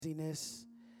craziness,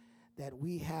 that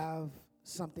we have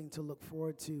something to look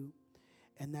forward to,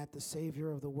 and that the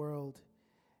Savior of the world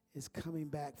is coming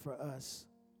back for us.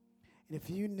 And if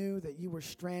you knew that you were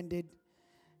stranded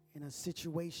in a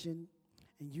situation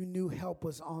and you knew help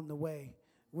was on the way,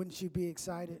 wouldn't you be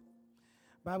excited?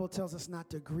 Bible tells us not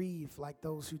to grieve like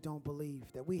those who don't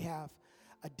believe, that we have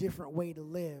a different way to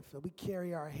live, that we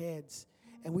carry our heads,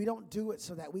 and we don't do it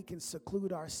so that we can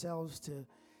seclude ourselves to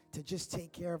just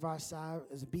take care of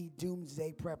ourselves, be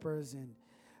doomsday preppers and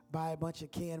buy a bunch of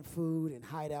canned food and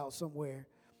hide out somewhere.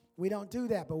 We don't do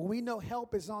that, but when we know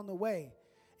help is on the way,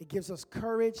 it gives us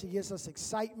courage, it gives us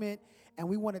excitement, and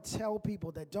we want to tell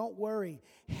people that don't worry,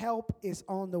 help is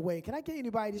on the way. Can I get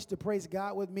anybody just to praise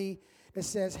God with me that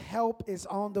says help is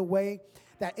on the way,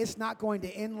 that it's not going to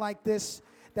end like this,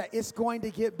 that it's going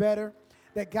to get better,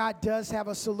 that God does have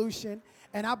a solution,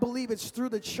 and I believe it's through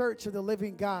the church of the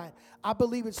living God. I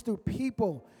believe it's through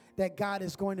people that God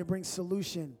is going to bring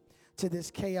solution to this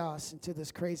chaos and to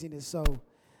this craziness. So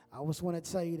I just want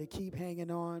to tell you to keep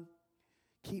hanging on,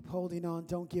 keep holding on,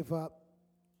 don't give up,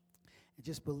 and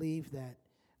just believe that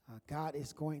God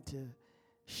is going to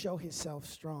show himself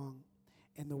strong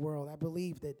in the world. I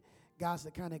believe that God's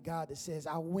the kind of God that says,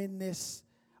 I'll win this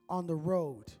on the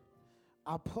road.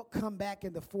 I'll come back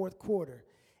in the fourth quarter.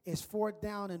 It's 4th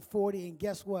down and 40, and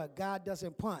guess what? God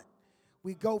doesn't punt.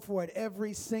 We go for it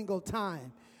every single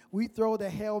time. We throw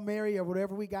the Hail Mary or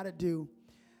whatever we got to do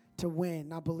to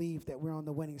win. I believe that we're on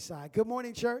the winning side. Good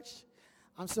morning, church.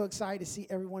 I'm so excited to see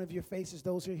every one of your faces.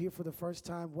 Those who are here for the first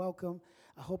time, welcome.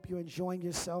 I hope you're enjoying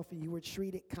yourself and you were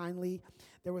treated kindly.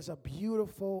 There was a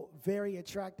beautiful, very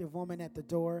attractive woman at the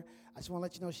door. I just want to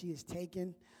let you know she is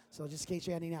taken. So just in case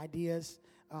you had any ideas,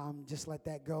 just let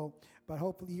that go. But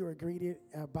hopefully you were greeted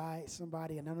by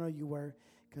somebody, and I know you were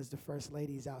because the first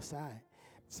lady is outside.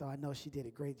 So I know she did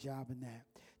a great job in that.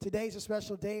 Today's a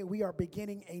special day. We are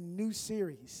beginning a new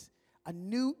series, a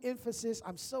new emphasis.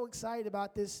 I'm so excited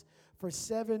about this. For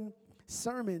 7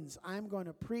 sermons, I'm going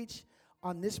to preach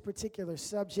on this particular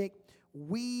subject.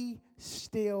 We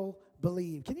still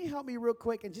believe. Can you help me real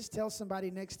quick and just tell somebody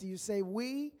next to you, say,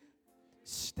 we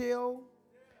still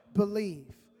believe.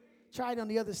 Try it on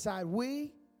the other side.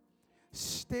 We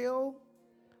still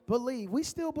believe. We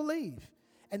still believe.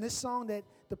 And this song that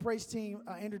the praise team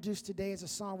introduced today is a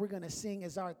song we're going to sing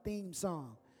as our theme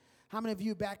song. How many of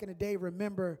you back in the day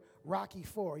remember Rocky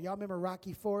IV? Y'all remember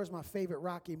Rocky IV? Is my favorite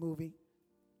Rocky movie.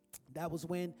 That was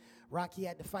when Rocky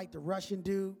had to fight the Russian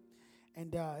dude,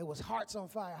 and it was Hearts on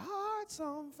Fire. Hearts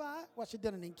on Fire. What's your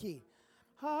done in key?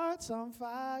 Hearts on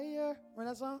Fire.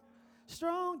 Remember that song?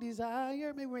 Strong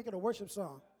Desire. Maybe we make it a worship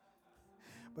song.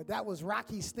 But that was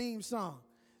Rocky's theme song.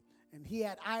 And he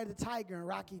had Eye of the Tiger in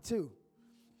Rocky II.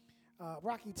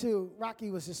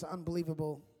 Rocky was just an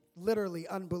unbelievable, literally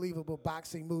unbelievable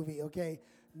boxing movie, okay?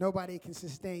 Nobody can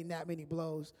sustain that many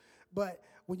blows. But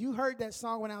when you heard that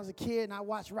song when I was a kid and I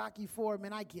watched Rocky IV,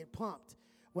 man, I get pumped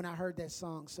when I heard that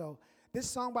song. So this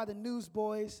song by the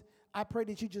Newsboys, I pray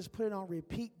that you just put it on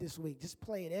repeat this week. Just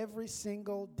play it every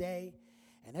single day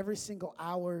and every single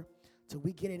hour till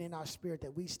we get it in our spirit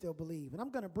that we still believe. And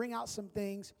I'm going to bring out some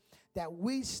things that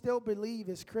we still believe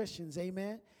as Christians,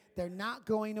 amen? They're not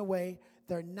going away.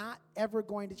 They're not ever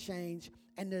going to change,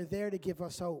 and they're there to give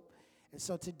us hope. And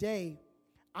so today,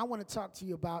 I want to talk to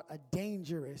you about a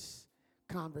dangerous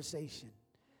conversation.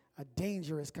 A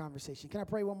dangerous conversation. Can I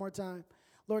pray one more time?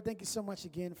 Lord, thank you so much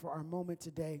again for our moment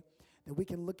today that we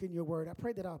can look in your word. I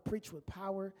pray that I'll preach with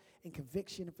power and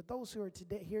conviction. And for those who are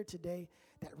here today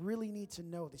that really need to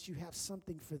know that you have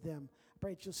something for them, I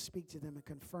pray that you'll speak to them and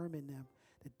confirm in them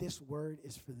that this word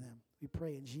is for them. We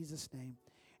pray in Jesus' name.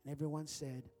 And everyone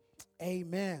said,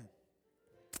 amen.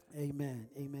 Amen.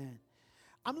 Amen.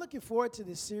 I'm looking forward to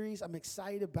this series. I'm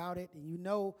excited about it. And you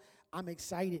know I'm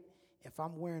excited if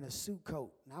I'm wearing a suit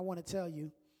coat. And I want to tell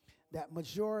you that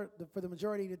for the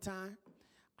majority of the time,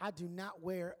 I do not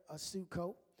wear a suit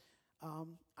coat.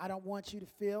 I don't want you to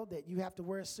feel that you have to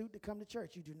wear a suit to come to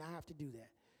church. You do not have to do that.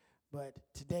 But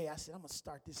today I said I'm going to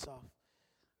start this off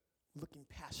looking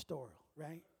pastoral,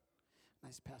 right?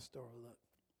 Nice pastoral look.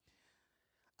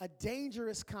 A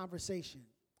dangerous conversation.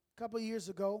 A couple of years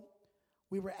ago,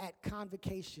 we were at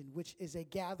Convocation, which is a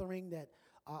gathering that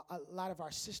a lot of our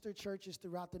sister churches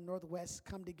throughout the Northwest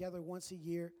come together once a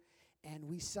year, and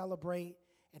we celebrate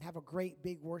and have a great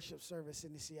big worship service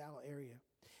in the Seattle area.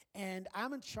 And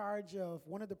I'm in charge of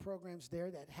one of the programs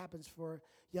there that happens for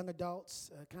young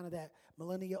adults, kind of that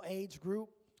millennial age group.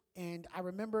 And I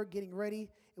remember getting ready.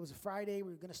 It was a Friday.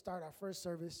 We were going to start our first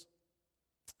service.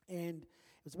 And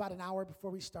it was about an hour before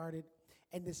we started,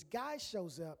 and this guy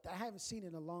shows up that I haven't seen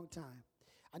in a long time.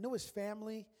 I know his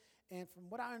family, And from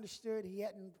what I understood, he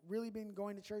hadn't really been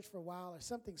going to church for a while or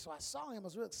something. So I saw him. I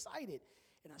was real excited.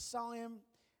 And I saw him,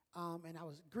 and I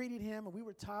was greeted him, and we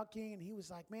were talking. And he was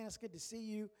like, man, it's good to see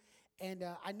you. And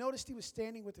I noticed he was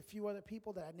standing with a few other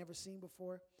people that I'd never seen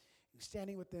before. He was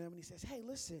standing with them, and he says, hey,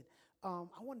 listen, I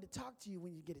wanted to talk to you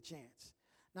when you get a chance.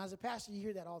 Now, as a pastor, you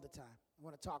hear that all the time. I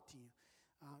want to talk to you.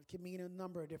 It can mean a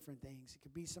number of different things. It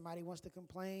could be somebody wants to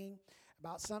complain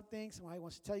about something. Somebody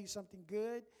wants to tell you something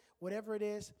good, whatever it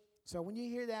is. So when you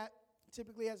hear that,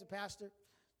 typically as a pastor,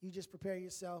 you just prepare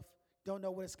yourself. Don't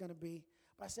know what it's going to be.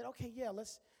 But I said, okay, yeah,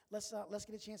 let's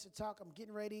get a chance to talk. I'm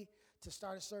getting ready to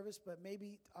start a service, but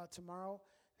maybe tomorrow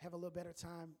have a little better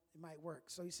time. It might work.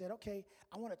 So he said, okay,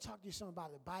 I want to talk to you something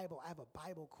about the Bible. I have a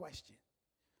Bible question.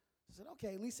 I said,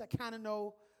 okay, at least I kind of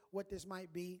know what this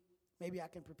might be. Maybe I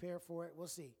can prepare for it. We'll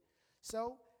see.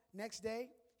 So next day,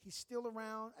 he's still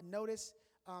around. I noticed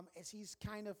as he's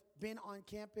kind of been on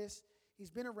campus,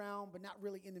 he's been around, but not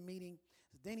really in the meeting.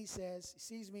 Then he says, he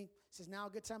sees me, says, now a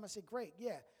good time? I said, great,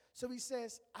 yeah. So he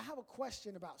says, I have a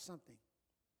question about something.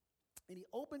 And he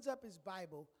opens up his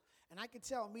Bible, and I could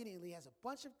tell immediately he has a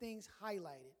bunch of things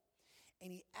highlighted.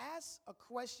 And he asks a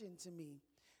question to me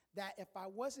that if I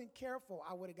wasn't careful,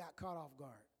 I would have got caught off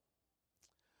guard.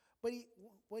 But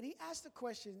when he asked the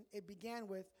question, it began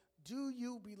with, do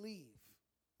you believe?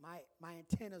 My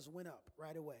antennas went up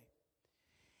right away.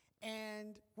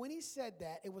 And when he said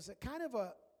that, it was a kind of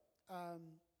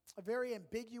a very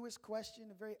ambiguous question,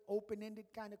 a very open-ended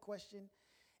kind of question.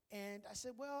 And I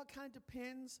said, well, it kind of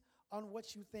depends on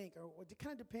what you think, or it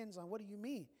kind of depends on what do you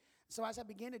mean. So as I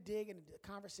began to dig and the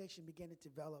conversation began to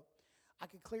develop, I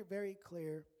could very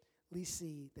clearly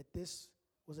see that this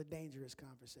was a dangerous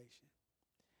conversation,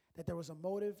 that there was a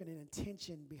motive and an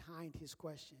intention behind his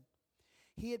question.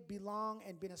 He had belonged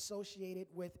and been associated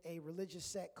with a religious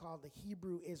sect called the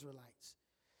Hebrew Israelites,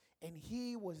 and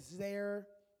he was there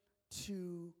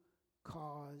to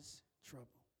cause trouble.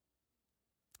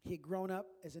 He had grown up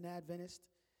as an Adventist,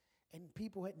 and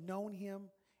people had known him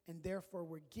and therefore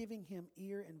were giving him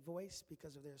ear and voice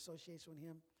because of their association with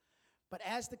him. But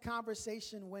as the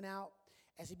conversation went out,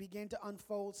 as he began to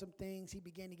unfold some things, he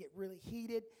began to get really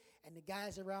heated, and the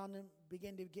guys around him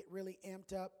began to get really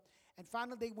amped up. And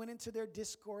finally, they went into their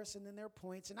discourse and then their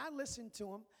points, and I listened to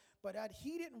him, but what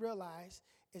he didn't realize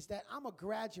is that I'm a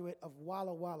graduate of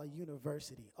Walla Walla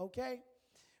University, okay,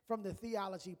 from the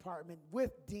theology department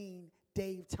with Dean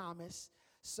Dave Thomas.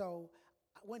 So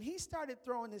when he started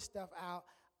throwing this stuff out,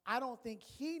 I don't think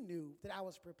he knew that I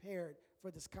was prepared for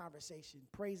this conversation.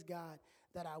 Praise God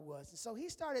that I was. And so he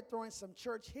started throwing some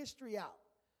church history out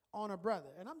on a brother.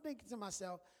 And I'm thinking to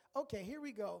myself, okay, here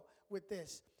we go with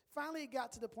this. Finally, it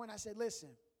got to the point I said, listen,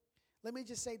 let me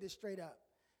just say this straight up.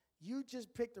 You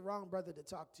just picked the wrong brother to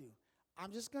talk to.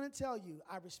 I'm just going to tell you,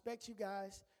 I respect you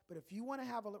guys, but if you want to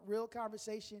have a real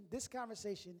conversation, this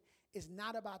conversation is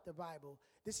not about the Bible.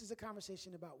 This is a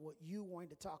conversation about what you wanted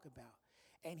to talk about.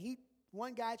 And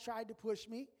one guy tried to push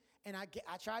me, and I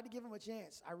tried to give him a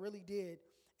chance. I really did.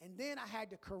 And then I had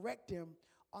to correct him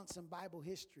on some Bible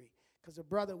history because a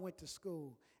brother went to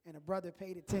school, and a brother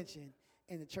paid attention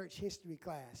in the church history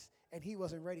class, and he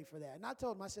wasn't ready for that. And I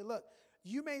told him, I said, look,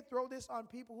 you may throw this on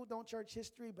people who don't church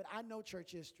history, but I know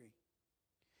church history,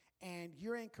 and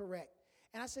you're incorrect.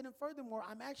 And I said, and furthermore,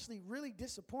 I'm actually really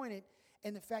disappointed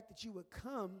in the fact that you would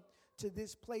come to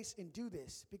this place and do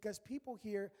this, because people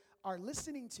here are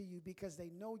listening to you because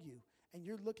they know you, and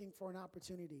you're looking for an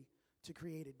opportunity to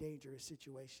create a dangerous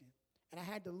situation. And I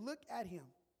had to look at him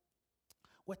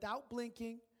without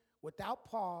blinking, without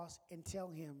pause, and tell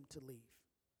him to leave.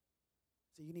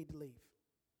 So you need to leave.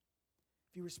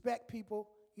 If you respect people,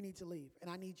 you need to leave.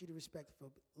 And I need you to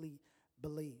respectfully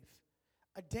believe.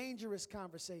 A dangerous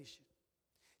conversation.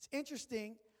 It's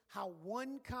interesting how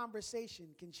one conversation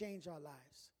can change our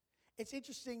lives. It's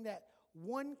interesting that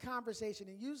one conversation,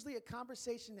 and usually a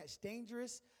conversation that's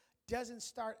dangerous, doesn't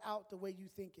start out the way you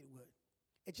think it would.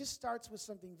 It just starts with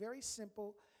something very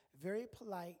simple, very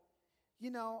polite. You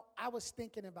know, I was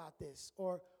thinking about this,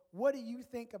 or what do you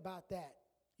think about that?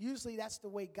 Usually that's the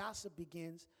way gossip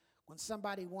begins. When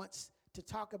somebody wants to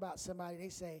talk about somebody, they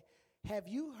say, have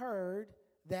you heard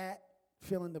that,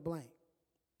 fill in the blank?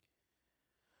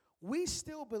 We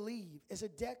still believe, it's a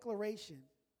declaration,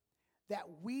 that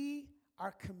we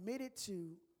are committed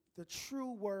to the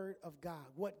true word of God,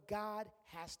 what God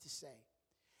has to say.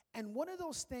 And one of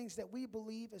those things that we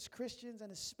believe as Christians,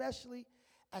 and especially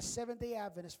as Seventh-day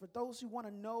Adventists, for those who want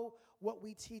to know what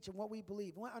we teach and what we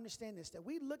believe, we want to understand this, that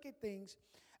we look at things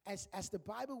as the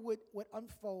Bible would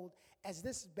unfold as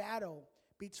this battle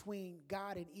between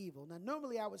God and evil. Now,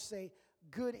 normally I would say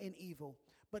good and evil,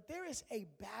 but there is a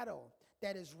battle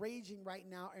that is raging right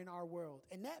now in our world.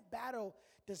 And that battle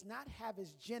does not have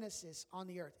its genesis on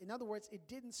the earth. In other words, it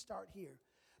didn't start here.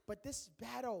 But this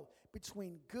battle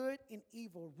between good and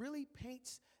evil really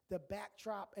paints the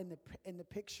backdrop and the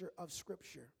picture of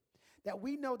Scripture. That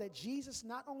we know that Jesus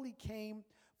not only came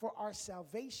for our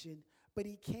salvation, but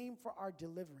he came for our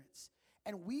deliverance.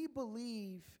 And we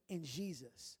believe in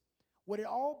Jesus. What it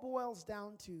all boils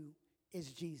down to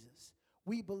is Jesus.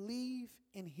 We believe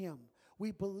in him.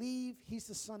 We believe he's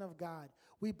the Son of God.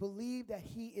 We believe that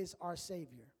he is our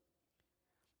Savior.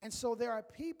 And so there are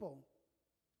people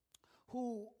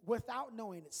who, without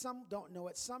knowing it, some don't know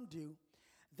it, some do,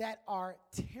 that are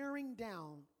tearing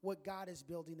down what God is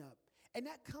building up. And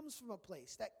that comes from a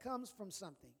place, that comes from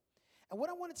something. And what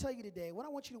I want to tell you today, what I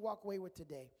want you to walk away with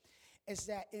today, is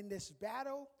that in this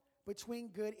battle between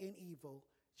good and evil,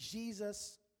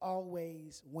 Jesus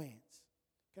always wins.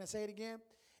 Can I say it again?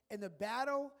 In the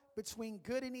battle between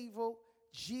good and evil,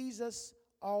 Jesus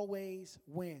always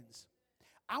wins.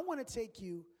 I want to take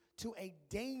you to a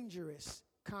dangerous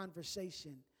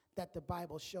conversation that the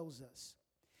Bible shows us.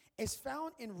 It's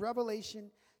found in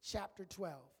Revelation chapter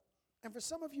 12. And for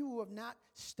some of you who have not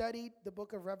studied the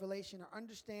book of Revelation or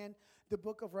understand the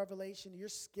book of Revelation, you're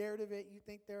scared of it, you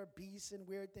think there are beasts and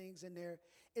weird things in there.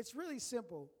 It's really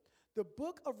simple. The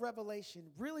book of Revelation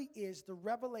really is the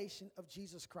revelation of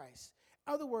Jesus Christ.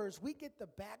 In other words, we get the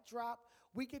backdrop,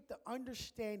 we get the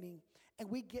understanding, and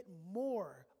we get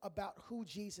more about who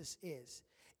Jesus is.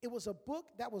 It was a book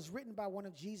that was written by one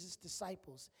of Jesus'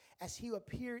 disciples as he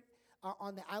appeared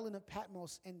on the island of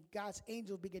Patmos, and God's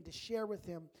angels began to share with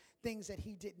him things that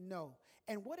he didn't know.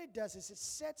 And what it does is it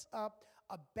sets up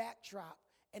a backdrop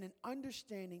and an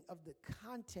understanding of the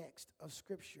context of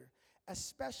Scripture,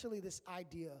 especially this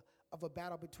idea of a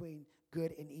battle between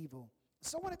good and evil.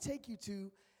 So I want to take you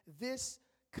to this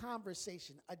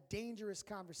conversation, a dangerous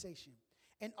conversation.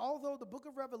 And although the book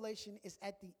of Revelation is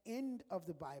at the end of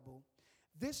the Bible,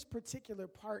 this particular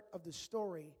part of the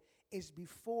story is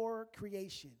before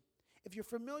creation. If you're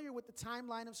familiar with the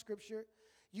timeline of Scripture,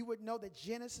 you would know that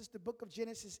Genesis, the book of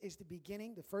Genesis, is the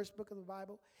beginning, the first book of the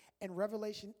Bible, and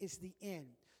Revelation is the end.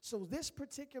 So this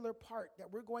particular part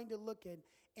that we're going to look at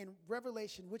in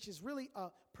Revelation, which is really a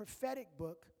prophetic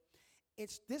book,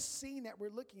 it's this scene that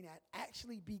we're looking at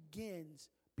actually begins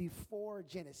before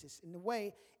Genesis. In the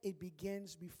way, it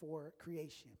begins before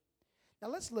creation. Now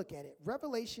let's look at it.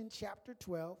 Revelation chapter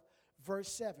 12,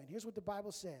 verse 7. Here's what the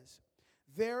Bible says.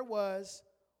 There was,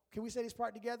 can we say this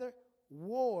part together?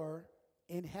 War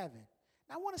in heaven.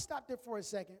 Now I want to stop there for a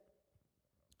second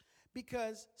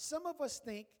because some of us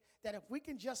think that if we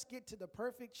can just get to the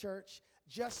perfect church,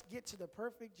 just get to the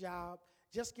perfect job,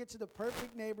 just get to the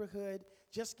perfect neighborhood,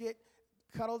 just get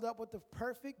cuddled up with the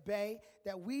perfect bae,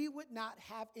 that we would not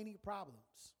have any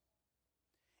problems.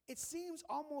 It seems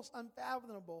almost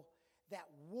unfathomable that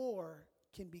war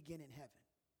can begin in heaven.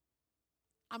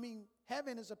 I mean,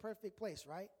 heaven is a perfect place,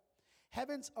 right?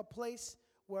 Heaven's a place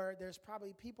where there's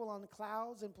probably people on the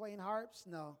clouds and playing harps.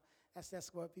 No,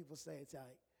 that's what people say it's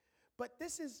like. But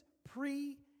this is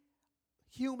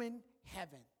pre-human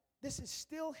heaven. This is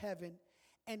still heaven,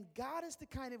 and God is the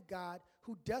kind of God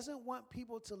who doesn't want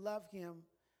people to love him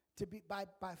to be by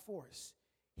force.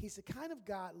 He's the kind of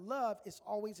God, love is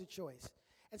always a choice.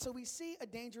 And so we see a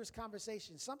dangerous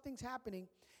conversation. Something's happening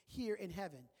here in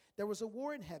heaven. There was a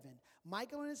war in heaven.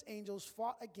 Michael and his angels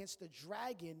fought against the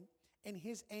dragon and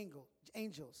his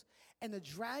angels. And the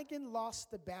dragon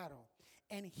lost the battle,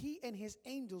 and he and his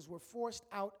angels were forced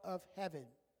out of heaven.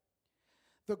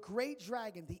 The great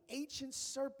dragon, the ancient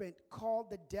serpent called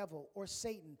the devil or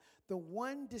Satan, the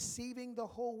one deceiving the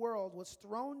whole world, was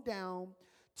thrown down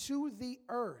to the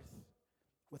earth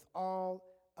with all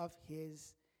of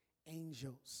his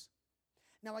angels.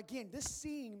 Now again, this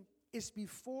scene is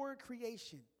before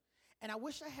creation. And I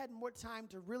wish I had more time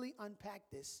to really unpack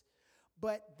this.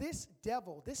 But this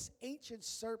devil, this ancient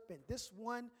serpent, this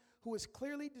one who is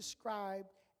clearly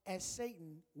described as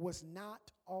Satan, was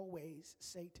not always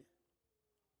Satan.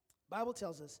 The Bible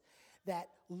tells us that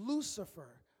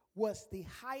Lucifer was the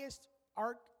highest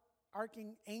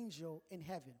archangel in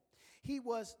heaven. He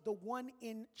was the one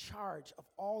in charge of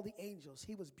all the angels.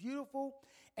 He was beautiful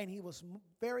and he was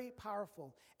very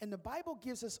powerful. And the Bible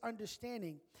gives us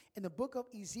understanding in the book of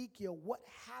Ezekiel what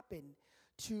happened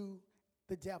to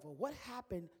the devil, what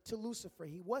happened to Lucifer.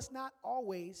 He was not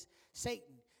always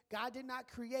Satan. God did not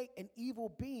create an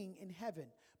evil being in heaven,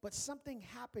 but something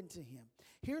happened to him.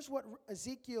 Here's what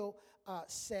Ezekiel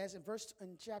says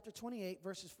in chapter 28,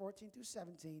 verses 14 through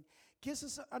 17, gives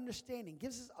us an understanding,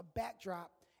 gives us a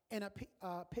backdrop and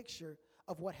a picture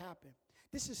of what happened.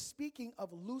 This is speaking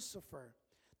of Lucifer,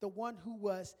 the one who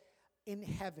was in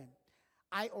heaven,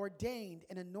 I ordained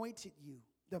and anointed you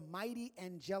the mighty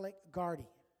angelic guardian.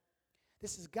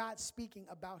 This is God speaking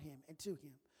about him and to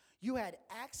him. You had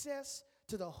access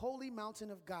to the holy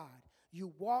mountain of God.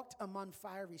 You walked among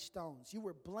fiery stones. You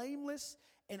were blameless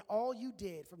in all you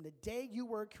did from the day you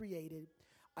were created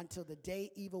until the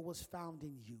day evil was found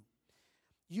in you.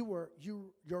 Your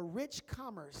rich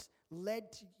commerce led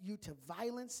you to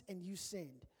violence, and you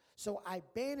sinned. So I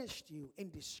banished you in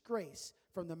disgrace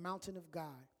from the mountain of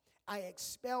God. I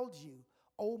expelled you,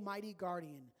 O mighty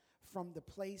guardian, from the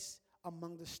place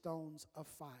among the stones of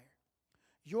fire.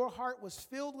 Your heart was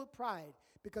filled with pride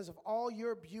because of all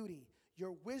your beauty.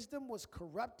 Your wisdom was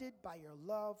corrupted by your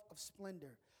love of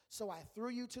splendor. So I threw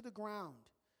you to the ground,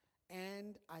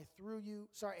 and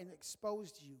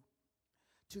exposed you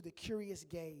to the curious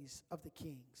gaze of the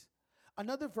kings.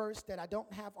 Another verse that I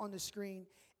don't have on the screen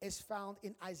is found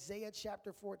in Isaiah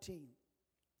chapter 14.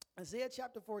 Isaiah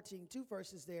chapter 14, 2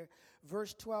 verses there,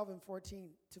 verse 12 and 14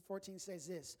 to 14 says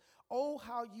this: Oh,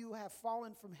 how you have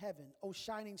fallen from heaven, O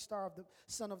shining star of the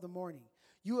son of the morning.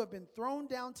 You have been thrown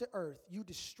down to earth. You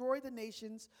destroy the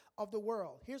nations of the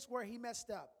world. Here's where he messed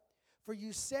up. For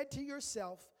you said to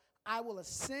yourself, I will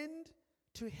ascend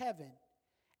to heaven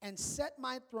and set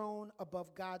my throne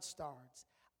above God's stars.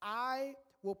 I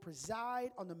will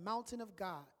preside on the mountain of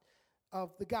God,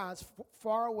 of the gods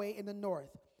far away in the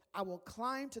north. I will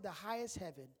climb to the highest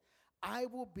heaven. I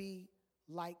will be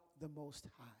like the Most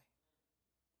High.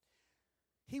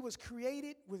 He was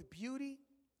created with beauty.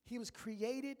 He was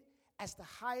created as the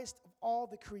highest of all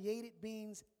the created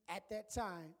beings at that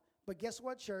time. But guess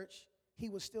what, church? He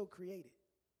was still created.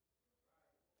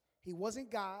 He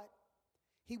wasn't God.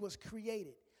 He was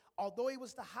created. Although he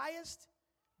was the highest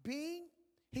being,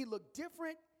 he looked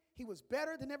different. He was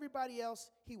better than everybody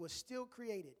else. He was still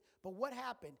created. But what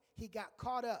happened? He got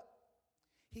caught up.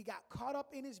 He got caught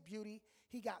up in his beauty.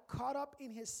 He got caught up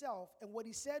in himself. And what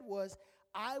he said was,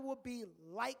 I will be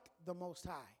like the Most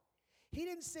High. He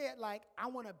didn't say it like, I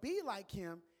want to be like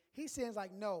him. He says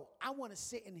like, no, I want to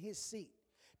sit in his seat.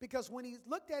 Because when he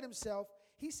looked at himself,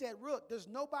 he said, look, there's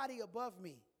nobody above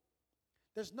me.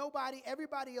 There's nobody,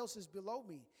 everybody else is below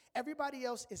me. Everybody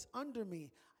else is under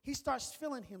me. He starts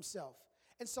feeling himself.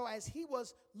 And so as he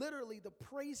was literally the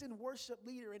praise and worship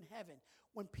leader in heaven,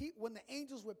 when the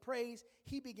angels would praise,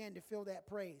 he began to feel that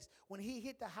praise. When he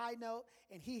hit the high note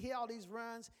and he hit all these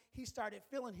runs, he started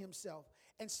feeling himself.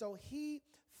 And so he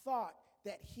thought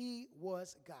that he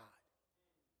was God.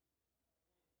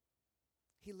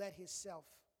 He let himself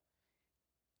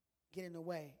get in the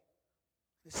way.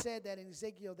 It said that in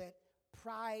Ezekiel that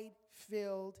pride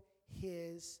filled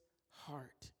his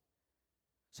heart.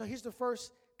 So here's the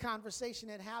first conversation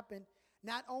that happened.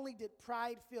 Not only did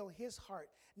pride fill his heart,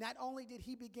 not only did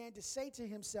he begin to say to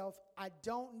himself, I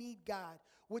don't need God,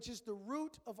 which is the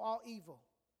root of all evil.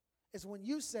 Is when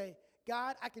you say,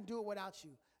 God, I can do it without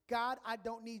you. God, I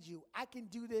don't need you. I can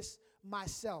do this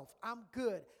myself. I'm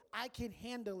good. I can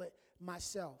handle it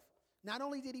myself. Not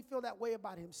only did he feel that way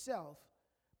about himself,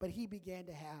 but he began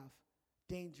to have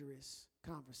dangerous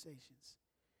conversations.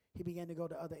 He began to go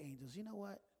to other angels. You know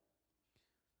what?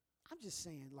 I'm just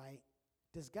saying, like,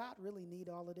 does God really need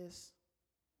all of this?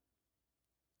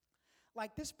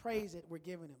 Like this praise that we're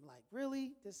giving him, like,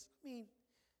 really? It's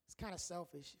kind of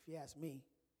selfish if you ask me.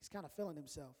 He's kind of feeling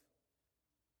himself.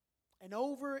 And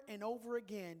over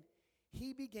again,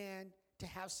 he began to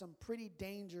have some pretty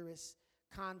dangerous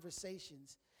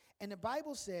conversations. And the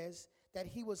Bible says that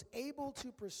he was able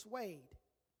to persuade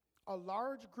a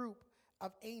large group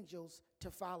of angels to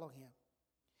follow him.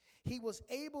 He was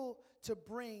able to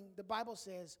bring, the Bible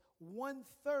says,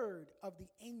 1/3 of the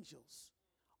angels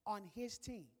on his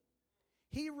team.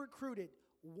 He recruited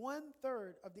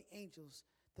 1/3 of the angels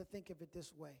to think of it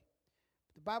this way.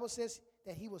 The Bible says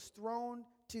that he was thrown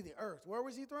to the earth. Where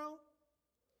was he thrown?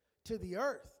 To the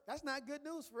earth. That's not good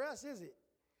news for us, is it?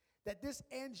 That this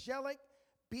angelic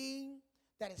being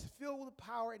that is filled with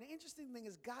power. And the interesting thing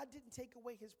is God didn't take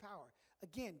away his power.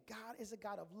 Again, God is a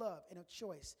God of love and of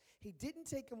choice. He didn't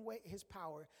take away his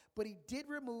power, but he did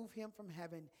remove him from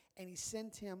heaven and he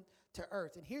sent him to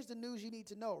earth. And here's the news you need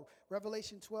to know.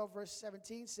 Revelation 12 verse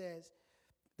 17 says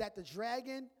that the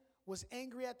dragon was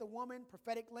angry at the woman.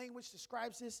 Prophetic language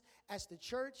describes this as the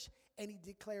church, and he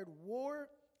declared war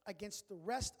against the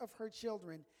rest of her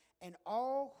children and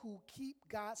all who keep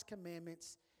God's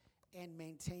commandments and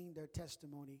maintain their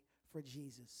testimony for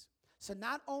Jesus. So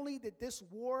not only did this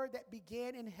war that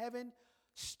began in heaven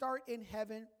start in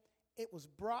heaven, it was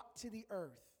brought to the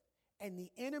earth. And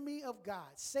the enemy of God,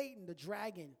 Satan, the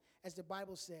dragon, as the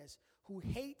Bible says, who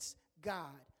hates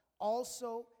God,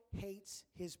 also hates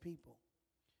his people.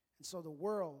 And so the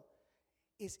world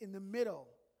is in the middle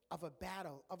of a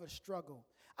battle, of a struggle.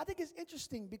 I think it's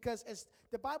interesting because as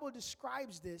the Bible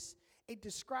describes this, it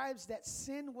describes that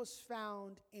sin was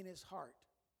found in his heart.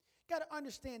 You got to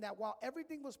understand that while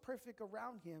everything was perfect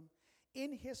around him,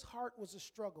 in his heart was a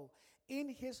struggle. In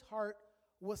his heart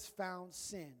was found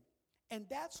sin. And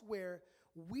that's where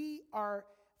we are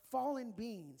fallen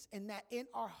beings, and that in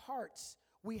our hearts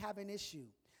we have an issue.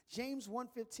 James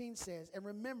 1:15 says, and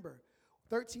remember,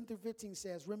 13 through 15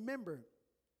 says, remember,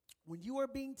 when you are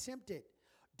being tempted,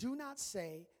 do not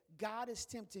say, God is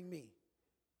tempting me.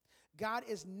 God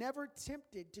is never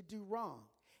tempted to do wrong,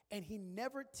 and he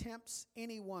never tempts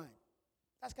anyone.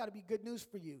 That's got to be good news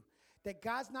for you. That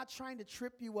God's not trying to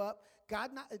trip you up.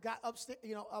 God upstairs,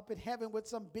 up in heaven with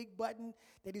some big button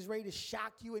that he's ready to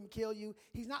shock you and kill you.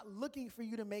 He's not looking for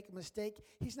you to make a mistake.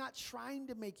 He's not trying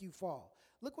to make you fall.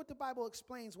 Look what the Bible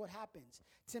explains what happens.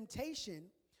 Temptation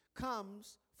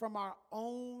comes from our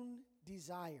own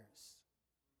desires.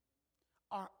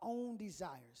 Our own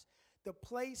desires. The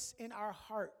place in our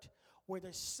heart where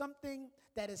there's something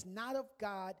that is not of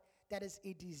God, that is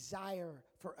a desire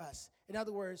for us. In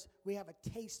other words, we have a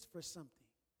taste for something.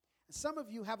 And some of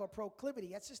you have a proclivity.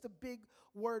 That's just a big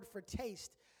word for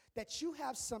taste. That you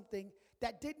have something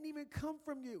that didn't even come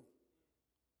from you.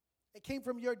 It came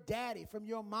from your daddy, from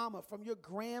your mama, from your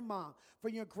grandma,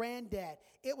 from your granddad.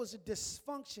 It was a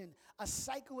dysfunction, a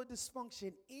cycle of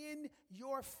dysfunction in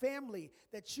your family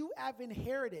that you have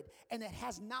inherited and that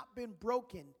has not been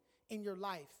broken in your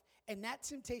life. And that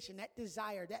temptation, that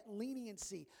desire, that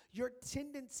leniency, your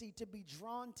tendency to be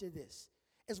drawn to this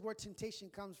is where temptation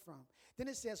comes from. Then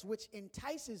it says, which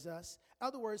entices us, in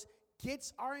other words,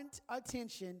 gets our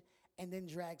attention and then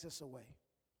drags us away.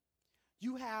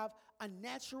 You have a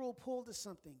natural pull to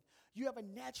something. You have a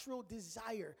natural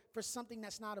desire for something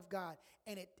that's not of God,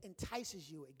 and it entices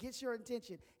you. It gets your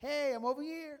attention. Hey, I'm over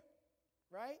here,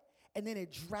 right? And then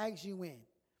it drags you in.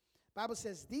 The Bible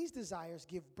says these desires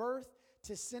give birth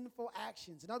to sinful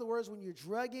actions. In other words, when you're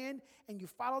drug in and you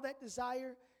follow that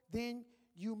desire, then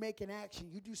you make an action.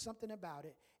 You do something about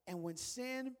it. And when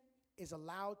sin is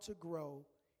allowed to grow,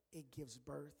 it gives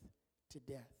birth to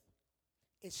death.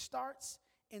 It starts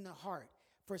in the heart.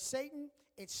 For Satan,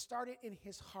 it started in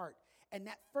his heart. And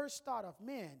that first thought of,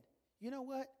 man, you know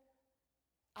what?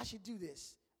 I should do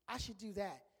this. I should do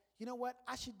that. You know what?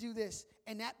 I should do this.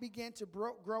 And that began to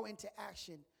grow into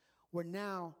action, where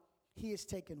now he has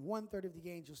taken 1/3 of the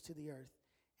angels to the earth.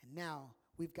 And now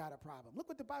we've got a problem. Look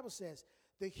what the Bible says.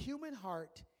 The human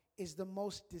heart is the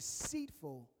most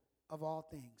deceitful of all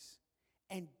things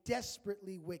and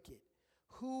desperately wicked.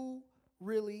 Who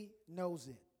really knows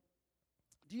it?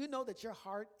 Do you know that your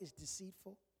heart is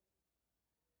deceitful?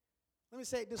 Let me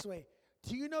say it this way.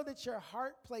 Do you know that your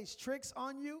heart plays tricks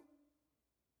on you?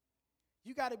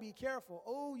 You got to be careful.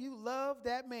 Oh, you loved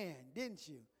that man, didn't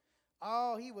you?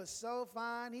 Oh, he was so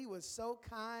fine. He was so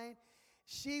kind.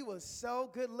 She was so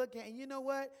good looking. And you know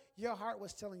what? Your heart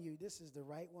was telling you, this is the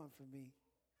right one for me.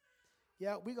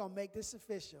 Yeah, we're going to make this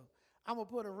official. I'm going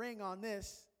to put a ring on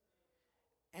this.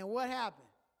 And what happened?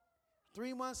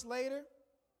 3 months later,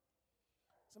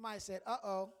 somebody said,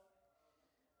 uh-oh,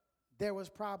 there was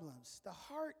problems. The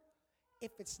heart,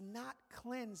 if it's not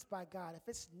cleansed by God, if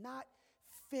it's not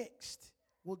fixed,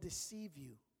 will deceive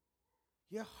you.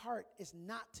 Your heart is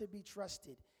not to be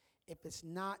trusted if it's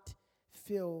not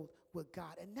filled with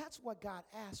God. And that's what God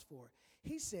asked for.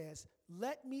 He says,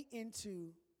 let me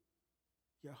into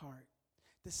your heart,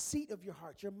 the seat of your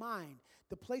heart, your mind,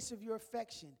 the place of your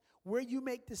affection, where you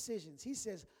make decisions. He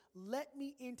says, let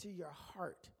me into your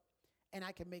heart, and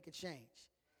I can make a change.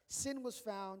 Sin was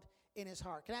found in his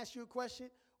heart. Can I ask you a question?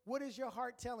 What is your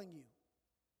heart telling you?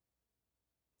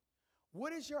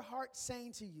 What is your heart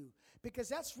saying to you? Because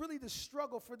that's really the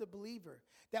struggle for the believer,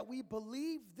 that we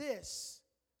believe this,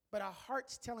 but our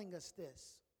heart's telling us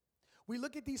this. We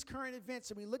look at these current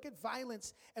events, and we look at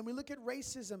violence, and we look at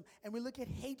racism, and we look at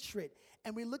hatred,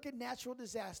 and we look at natural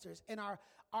disasters, and our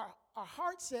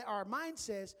mind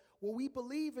says, well, we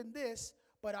believe in this,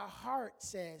 but our heart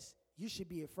says, you should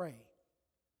be afraid.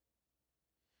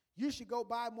 You should go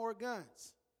buy more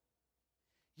guns.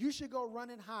 You should go run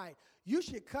and hide. You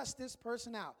should cuss this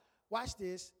person out. Watch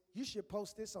this. You should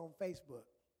post this on Facebook.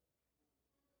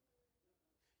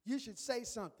 You should say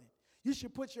something. You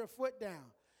should put your foot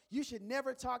down. You should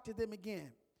never talk to them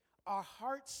again. Our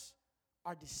hearts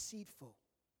are deceitful.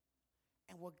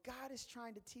 And what God is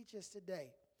trying to teach us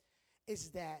today is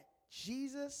that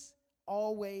Jesus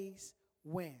always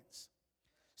wins.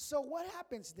 So what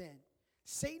happens then?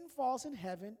 Satan falls in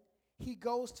heaven. He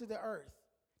goes to the earth.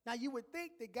 Now you would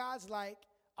think that God's like,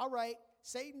 all right,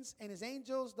 Satan's and his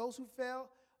angels, those who fell,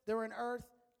 they're in earth.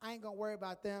 I ain't going to worry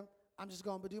about them. I'm just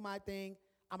going to do my thing.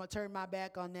 I'm going to turn my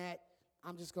back on that.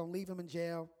 I'm just going to leave them in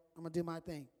jail. I'm going to do my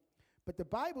thing. But the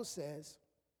Bible says,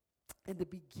 in the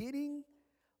beginning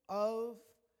of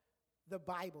the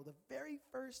Bible, the very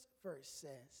first verse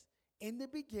says, in the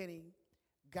beginning,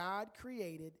 God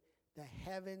created the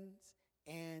heavens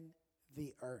and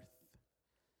the earth.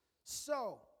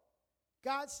 So,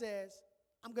 God says,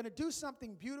 I'm going to do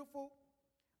something beautiful.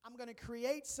 I'm going to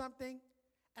create something,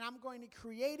 and I'm going to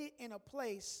create it in a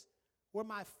place where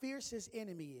my fiercest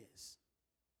enemy is.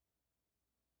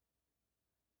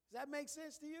 Does that make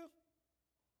sense to you?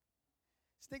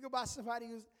 Just think about somebody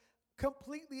who's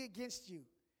completely against you.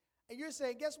 And you're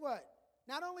saying, guess what?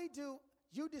 Not only do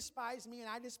you despise me and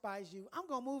I despise you, I'm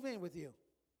going to move in with you.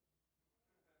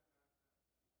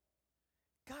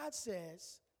 God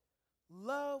says,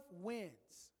 love wins.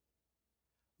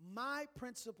 My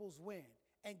principles win.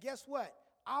 And guess what?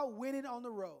 I'll win it on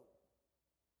the road.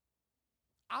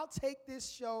 I'll take this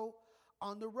show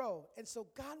on the road. And so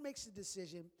God makes a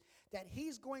decision that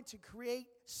he's going to create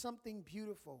something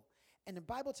beautiful. And the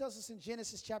Bible tells us in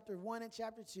Genesis chapter 1 and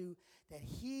chapter 2 that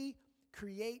he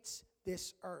creates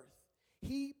this earth.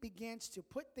 He begins to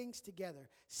put things together,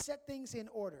 set things in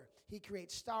order. He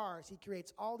creates stars. He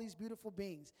creates all these beautiful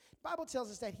beings. The Bible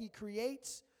tells us that he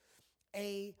creates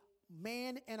a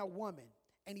man and a woman,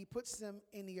 and he puts them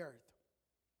in the earth.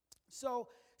 So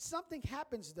something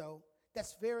happens, though,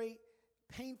 that's very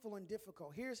painful and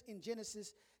difficult. Here's in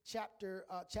Genesis chapter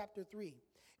 3.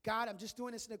 God, I'm just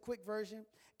doing this in a quick version.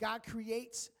 God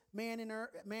creates man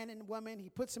and woman. He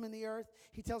puts them in the earth.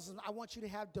 He tells them, I want you to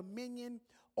have dominion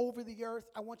over the earth.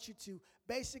 I want you to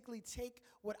basically take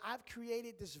what I've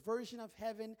created, this version of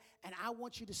heaven, and I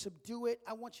want you to subdue it.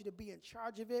 I want you to be in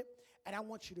charge of it, and I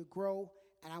want you to grow,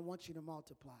 and I want you to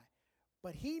multiply.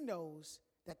 But he knows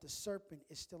that the serpent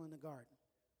is still in the garden.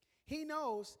 He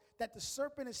knows that the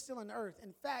serpent is still on earth.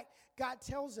 In fact, God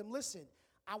tells him, listen,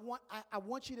 I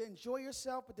want you to enjoy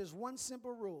yourself, but there's one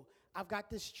simple rule. I've got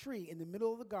this tree in the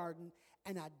middle of the garden,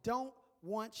 and I don't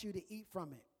want you to eat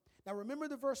from it. Now, remember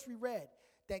the verse we read,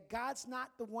 that God's not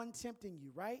the one tempting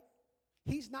you, right?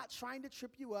 He's not trying to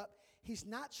trip you up. He's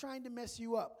not trying to mess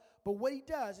you up. But what he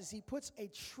does is he puts a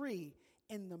tree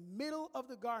in the middle of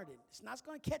the garden. It's not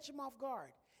going to catch them off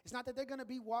guard. It's not that they're going to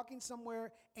be walking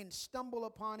somewhere and stumble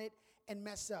upon it and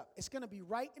mess up. It's going to be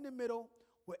right in the middle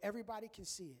where everybody can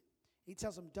see it. He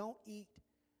tells them, don't eat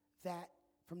that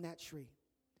from that tree.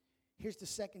 Here's the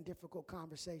second difficult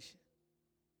conversation.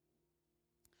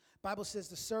 Bible says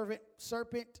the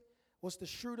serpent was the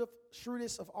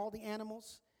shrewdest of all the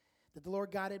animals that the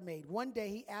Lord God had made. One day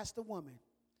he asked the woman,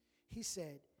 he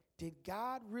said, did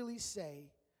God really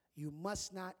say you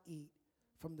must not eat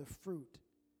from the fruit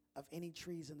of any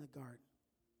trees in the garden?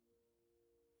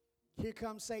 Here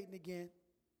comes Satan again,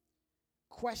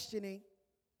 questioning,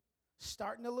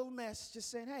 starting a little mess,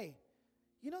 just saying, hey,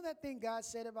 you know that thing God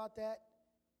said about that?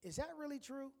 Is that really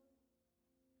true?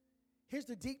 Here's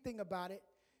the deep thing about it,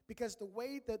 because the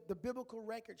way that the biblical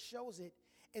record shows it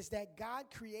is that God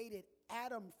created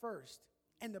Adam first.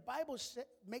 And the Bible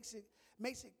makes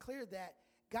it clear that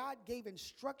God gave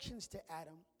instructions to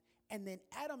Adam, and then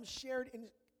Adam shared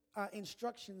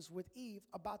instructions with Eve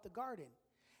about the garden.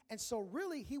 And so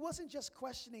really, he wasn't just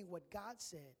questioning what God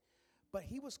said, but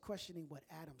he was questioning what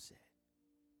Adam said.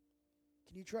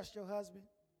 Can you trust your husband?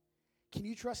 Can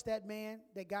you trust that man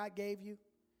that God gave you?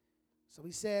 So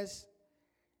he says,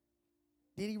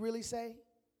 did he really say?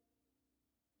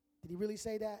 Did he really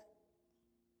say that?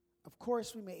 Of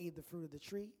course we may eat the fruit of the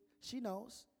tree. She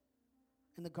knows.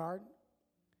 In the garden.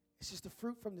 It's just the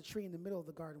fruit from the tree in the middle of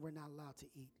the garden we're not allowed to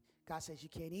eat. God says you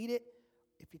can't eat it.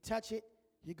 If you touch it,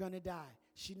 you're going to die.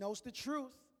 She knows the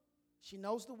truth. She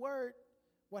knows the word.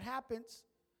 What happens?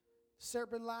 The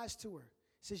serpent lies to her.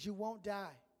 Says you won't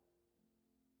die.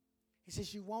 He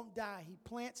says you won't die. He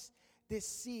plants this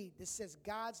seed that says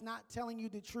God's not telling you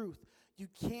the truth. You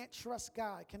can't trust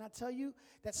God. Can I tell you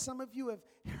that some of you have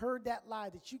heard that lie,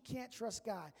 that you can't trust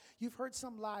God? You've heard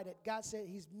some lie that God said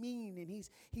he's mean and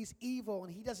he's evil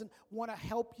and he doesn't want to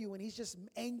help you and he's just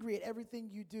angry at everything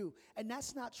you do. And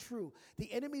that's not true.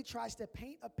 The enemy tries to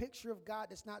paint a picture of God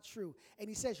that's not true. And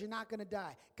he says you're not going to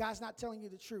die. God's not telling you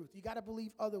the truth. You got to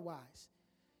believe otherwise.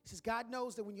 He says God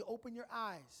knows that when you open your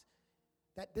eyes,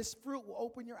 that this fruit will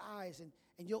open your eyes and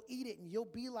you'll eat it and you'll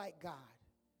be like God.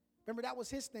 Remember, that was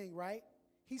his thing, right?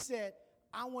 He said,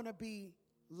 I want to be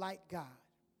like God.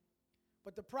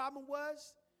 But the problem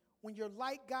was, when you're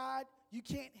like God, you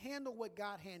can't handle what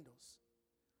God handles.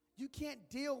 You can't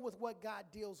deal with what God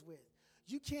deals with.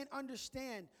 You can't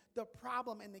understand the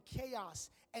problem and the chaos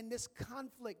and this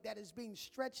conflict that is being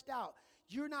stretched out.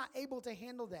 You're not able to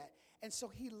handle that. And so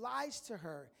he lies to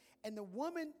her. And the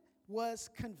woman was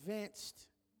convinced.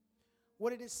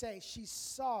 What did it say? She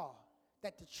saw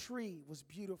that the tree was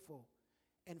beautiful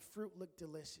and fruit looked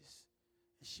delicious.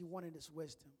 And she wanted its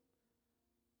wisdom.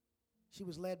 She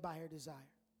was led by her desire.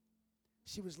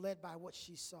 She was led by what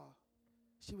she saw.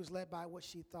 She was led by what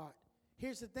she thought.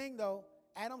 Here's the thing, though.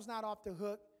 Adam's not off the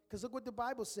hook, because look what the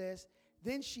Bible says.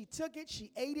 Then she took it,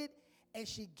 she ate it, and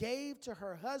she gave to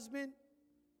her husband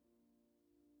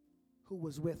who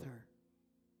was with her.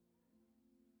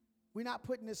 We're not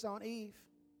putting this on Eve,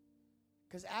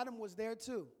 because Adam was there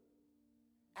too.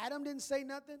 Adam didn't say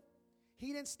nothing.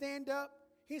 He didn't stand up.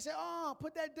 He said, "Oh,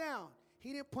 put that down."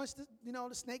 He didn't punch the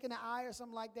snake in the eye or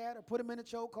something like that, or put him in a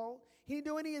chokehold. He didn't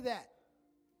do any of that.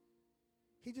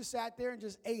 He just sat there and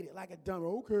just ate it like a dumb.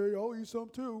 Okay, I'll eat some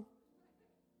too.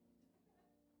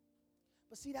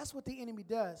 But see, that's what the enemy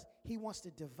does. He wants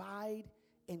to divide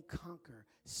and conquer,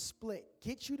 split,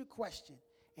 get you to question,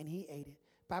 and he ate it.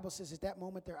 The Bible says at that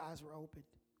moment their eyes were opened,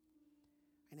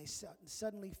 and they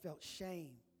suddenly felt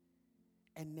shame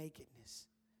and nakedness.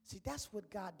 See, that's what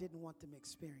God didn't want them to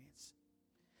experience.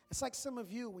 It's like some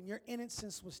of you, when your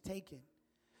innocence was taken,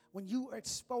 when you were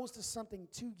exposed to something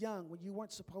too young, when you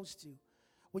weren't supposed to,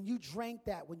 when you drank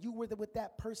that, when you were with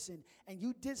that person, and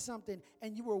you did something,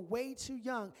 and you were way too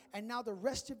young, and now the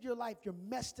rest of your life you're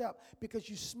messed up because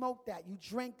you smoked that, you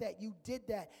drank that, you did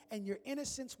that, and your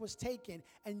innocence was taken,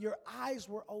 and your eyes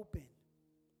were open.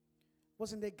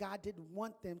 Wasn't that God didn't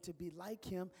want them to be like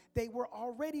him? They were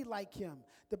already like him.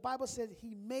 The Bible says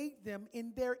he made them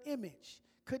in their image.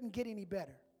 Couldn't get any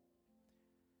better.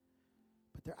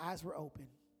 But their eyes were open.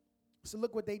 So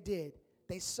look what they did.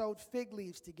 They sewed fig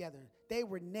leaves together. They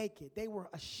were naked. They were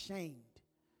ashamed.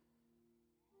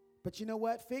 But you know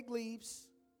what? Fig leaves,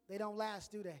 they don't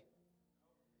last, do they?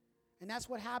 And that's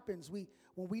what happens. When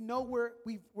we know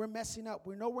we're messing up,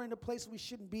 we know we're in a place we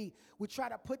shouldn't be, we try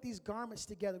to put these garments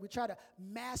together. We try to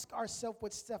mask ourselves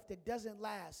with stuff that doesn't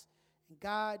last. And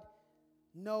God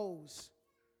knows.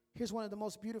 Here's one of the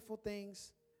most beautiful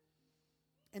things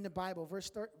in the Bible.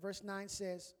 Verse 9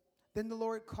 says, "Then the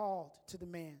Lord called to the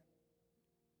man,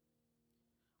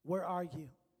 'Where are you?'"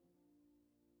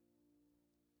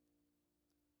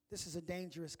 This is a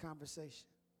dangerous conversation.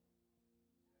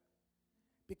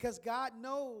 Because God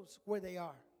knows where they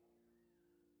are.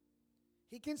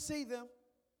 He can see them.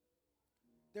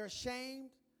 They're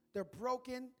ashamed. They're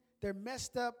broken. They're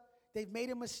messed up. They've made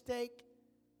a mistake.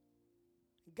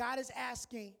 God is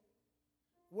asking,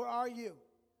 "Where are you?"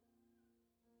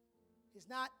 He's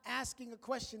not asking a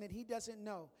question that he doesn't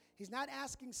know. He's not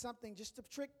asking something just to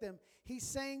trick them. He's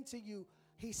saying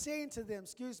to them,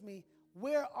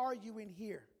 "Where are you in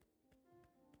here?"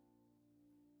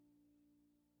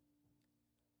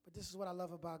 But this is what I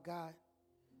love about God,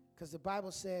 because the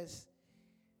Bible says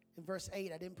in verse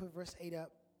 8, I didn't put verse 8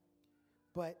 up,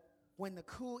 but when the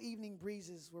cool evening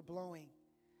breezes were blowing,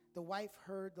 the wife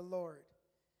heard the Lord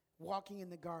walking in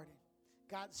the garden.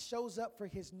 God shows up for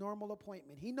his normal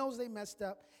appointment. He knows they messed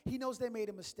up. He knows they made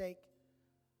a mistake.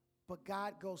 But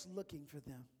God goes looking for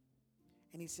them.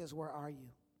 And he says, "Where are you?"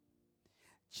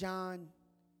 John,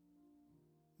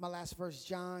 my last verse,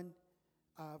 John,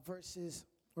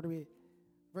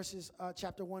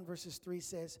 chapter 1, verses 3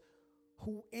 says,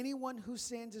 anyone who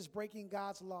sins is breaking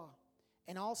God's law,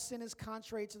 and all sin is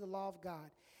contrary to the law of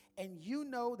God. And you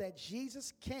know that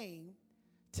Jesus came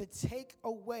to take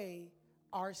away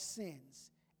our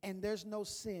sins, and there's no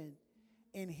sin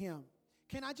in him.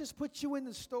 Can I just put you in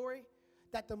the story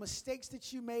that the mistakes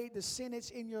that you made, the sin that's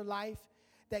in your life,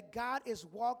 that God is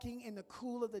walking in the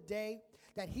cool of the day,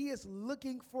 that he is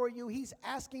looking for you. He's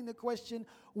asking the question,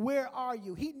 "Where are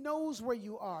you?" He knows where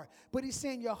you are, but he's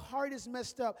saying your heart is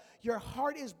messed up. Your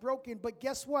heart is broken, but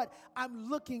guess what? I'm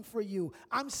looking for you.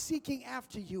 I'm seeking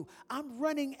after you. I'm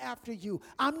running after you.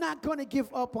 I'm not going to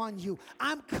give up on you.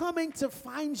 I'm coming to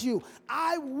find you.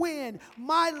 I win.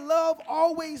 My love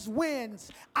always wins.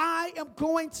 I am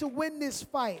going to win this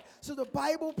fight. So the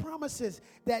Bible promises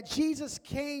that Jesus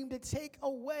came to take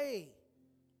away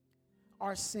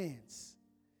our sins.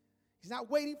 He's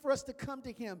not waiting for us to come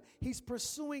to him. He's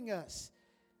pursuing us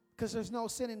because there's no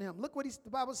sin in him. Look what the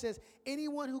Bible says.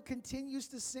 Anyone who continues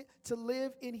to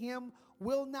live in him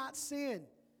will not sin.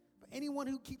 But anyone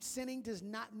who keeps sinning does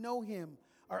not know him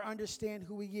or understand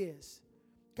who he is.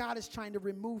 God is trying to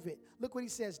remove it. Look what he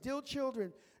says. "Dear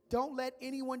children, don't let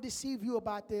anyone deceive you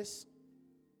about this.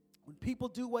 When people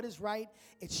do what is right,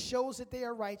 it shows that they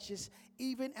are righteous,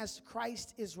 even as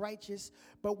Christ is righteous.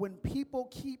 But when people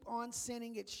keep on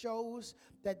sinning, it shows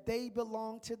that they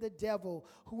belong to the devil,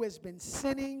 who has been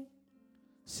sinning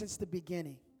since the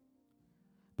beginning.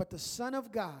 But the Son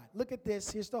of God, look at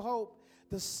this, here's the hope.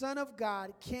 The Son of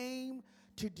God came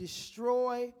to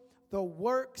destroy the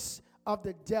works of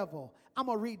the devil. I'm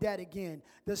going to read that again.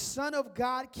 The Son of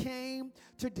God came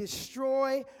to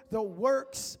destroy the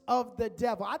works of the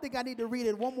devil. I think I need to read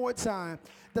it one more time.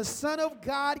 The Son of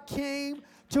God came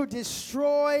to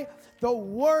destroy the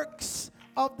works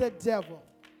of the devil.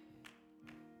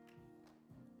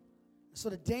 So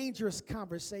the dangerous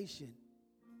conversation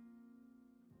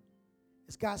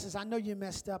is God says, I know you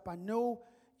messed up. I know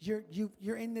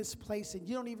you're in this place and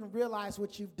you don't even realize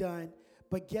what you've done.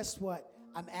 But guess what?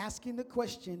 I'm asking the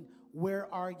question,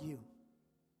 where are you?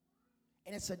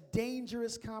 And it's a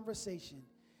dangerous conversation,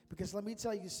 because let me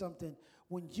tell you something.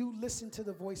 When you listen to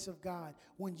the voice of God,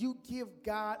 when you give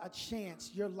God a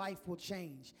chance, your life will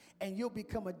change and you'll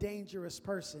become a dangerous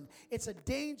person. It's a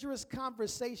dangerous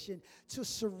conversation to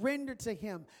surrender to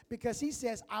him, because he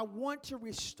says, I want to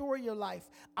restore your life.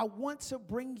 I want to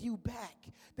bring you back.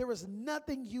 There is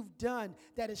nothing you've done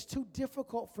that is too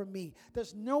difficult for me.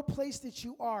 There's no place that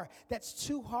you are that's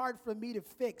too hard for me to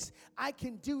fix. I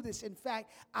can do this. In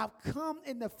fact, I've come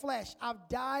in the flesh. I've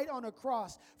died on a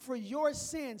cross for your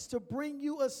sins to bring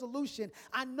you a solution.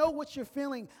 I know what you're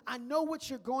feeling. I know what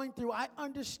you're going through. I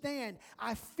understand.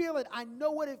 I feel it. I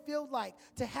know what it feels like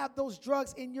to have those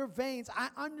drugs in your veins. I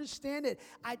understand it.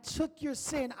 I took your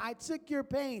sin. I took your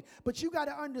pain. But you got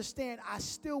to understand, I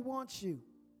still want you.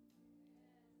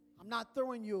 I'm not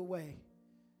throwing you away.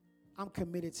 I'm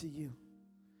committed to you.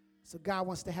 So God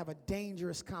wants to have a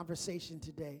dangerous conversation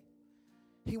today.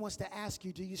 He wants to ask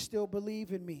you, do you still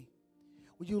believe in me?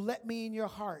 Will you let me in your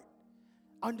heart?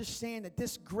 Understand that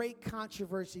this great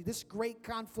controversy, this great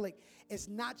conflict is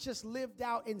not just lived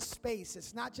out in space.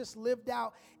 It's not just lived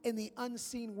out in the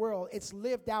unseen world. It's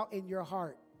lived out in your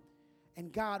heart.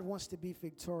 And God wants to be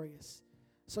victorious.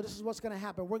 So this is what's going to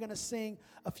happen. We're going to sing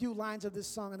a few lines of this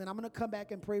song, and then I'm going to come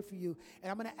back and pray for you.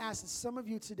 And I'm going to ask that some of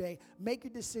you today make a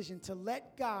decision to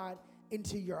let God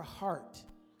into your heart.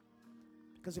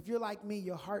 Because if you're like me,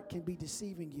 your heart can be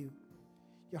deceiving you.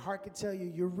 Your heart can tell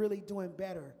you you're really doing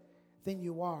better than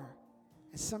you are.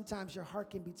 And sometimes your heart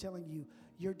can be telling you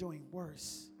you're doing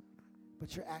worse,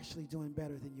 but you're actually doing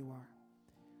better than you are.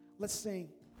 Let's sing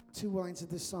 2 lines of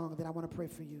this song, and then I want to pray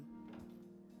for you.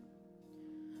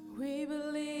 We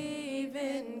believe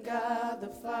in God the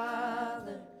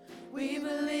Father. We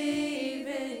believe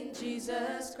in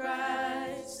Jesus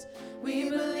Christ. We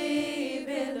believe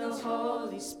in the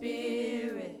Holy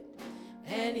Spirit,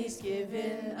 and He's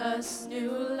given us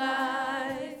new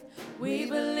life. We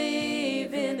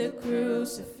believe in the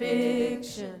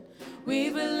crucifixion. We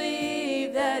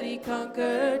believe that He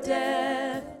conquered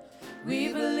death.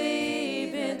 We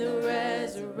believe in the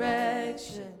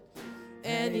resurrection,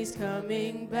 and He's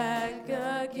coming back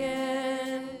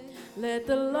again. Let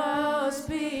the lost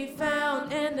be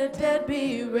found and the dead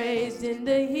be raised in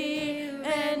the here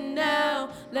and now.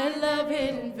 Let love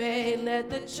invade, let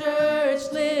the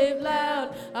church live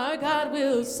loud. Our God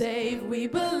will save. We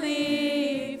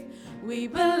believe,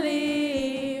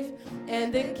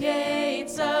 and the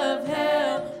gates of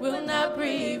hell will not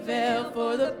prevail,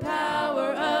 for the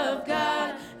power of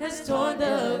God has torn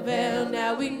the veil.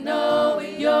 Now we know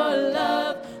your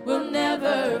love will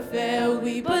never fail.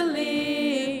 We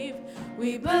believe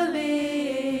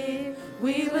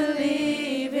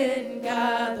in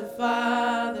God the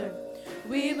Father.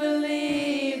 We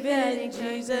believe in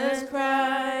Jesus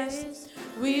Christ.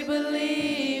 We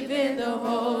believe in the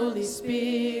Holy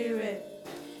Spirit,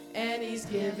 and He's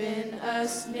given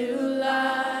us new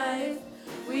life.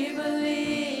 We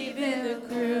believe in the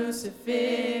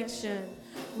crucifixion.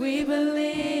 We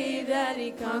believe that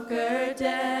He conquered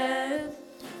death.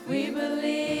 We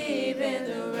believe in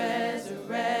the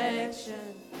resurrection,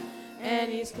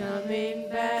 and He's coming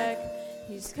back.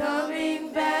 He's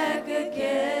coming back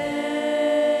again.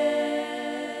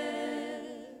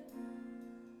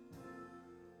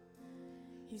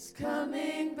 He's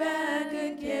coming back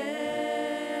again.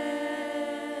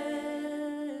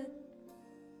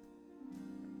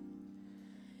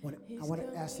 I want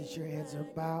to ask that your heads are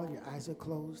bowed, your eyes are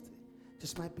closed.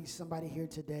 Just might be somebody here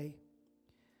today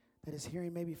that is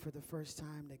hearing maybe for the first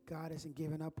time that God hasn't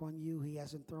given up on you. He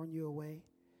hasn't thrown you away.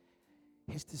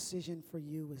 His decision for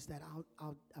you is that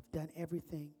I've done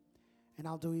everything, and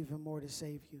I'll do even more to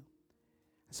save you.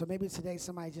 So maybe today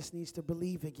somebody just needs to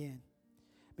believe again.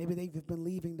 Maybe they've been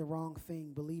believing the wrong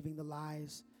thing, believing the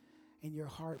lies in your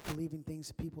heart, believing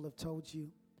things people have told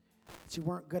you. that you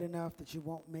weren't good enough, that you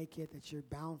won't make it, that you're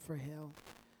bound for hell.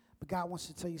 But God wants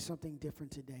to tell you something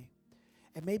different today.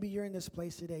 And maybe you're in this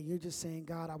place today, you're just saying,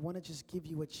 God, I want to just give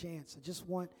you a chance. I just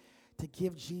want to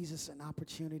give Jesus an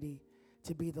opportunity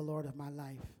to be the Lord of my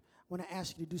life. I want to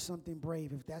ask you to do something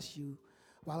brave if that's you.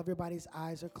 While everybody's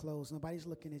eyes are closed, nobody's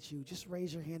looking at you, just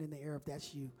raise your hand in the air if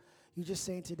that's you. You're just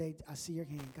saying today, I see your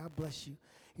hand. God bless you.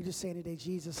 You're just saying today,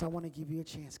 Jesus, I want to give you a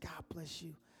chance. God bless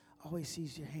you. Always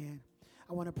sees your hand.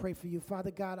 I want to pray for you.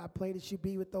 Father God, I pray that you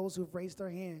be with those who've raised their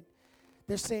hand.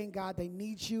 They're saying, God, they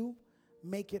need you.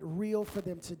 Make it real for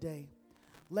them today.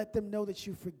 Let them know that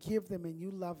you forgive them and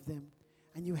you love them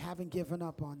and you haven't given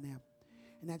up on them.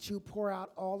 And that you pour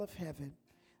out all of heaven,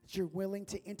 that you're willing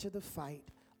to enter the fight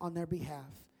on their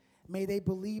behalf. May they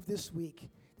believe this week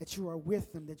that you are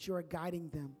with them, that you are guiding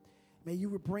them. May you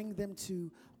bring them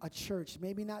to a church,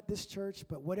 maybe not this church,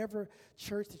 but whatever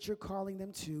church that you're calling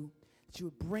them to, that you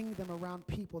would bring them around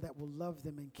people that will love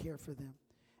them and care for them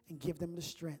and give them the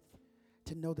strength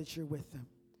to know that you're with them.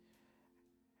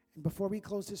 And before we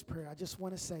close this prayer, I just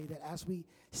want to say that as we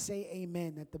say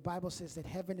amen, that the Bible says that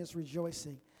heaven is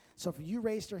rejoicing. So if you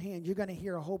raised your hand, you're going to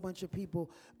hear a whole bunch of people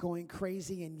going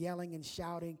crazy and yelling and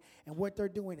shouting. And what they're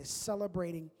doing is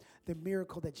celebrating the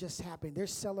miracle that just happened. They're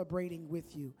celebrating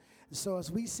with you. And so as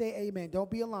we say amen, don't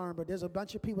be alarmed, but there's a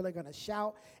bunch of people that are going to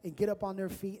shout and get up on their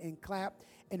feet and clap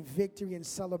in victory and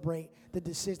celebrate the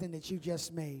decision that you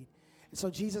just made. And so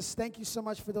Jesus, thank you so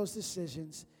much for those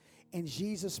decisions. In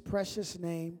Jesus' precious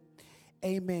name,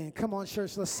 amen. Come on,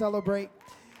 church, let's celebrate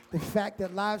the fact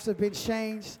that lives have been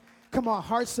changed. Come on,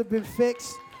 hearts have been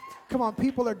fixed. Come on,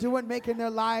 people are making their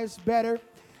lives better.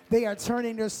 They are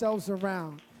turning themselves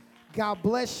around. God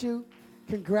bless you.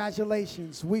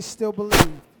 Congratulations. We still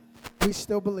believe. We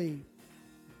still believe.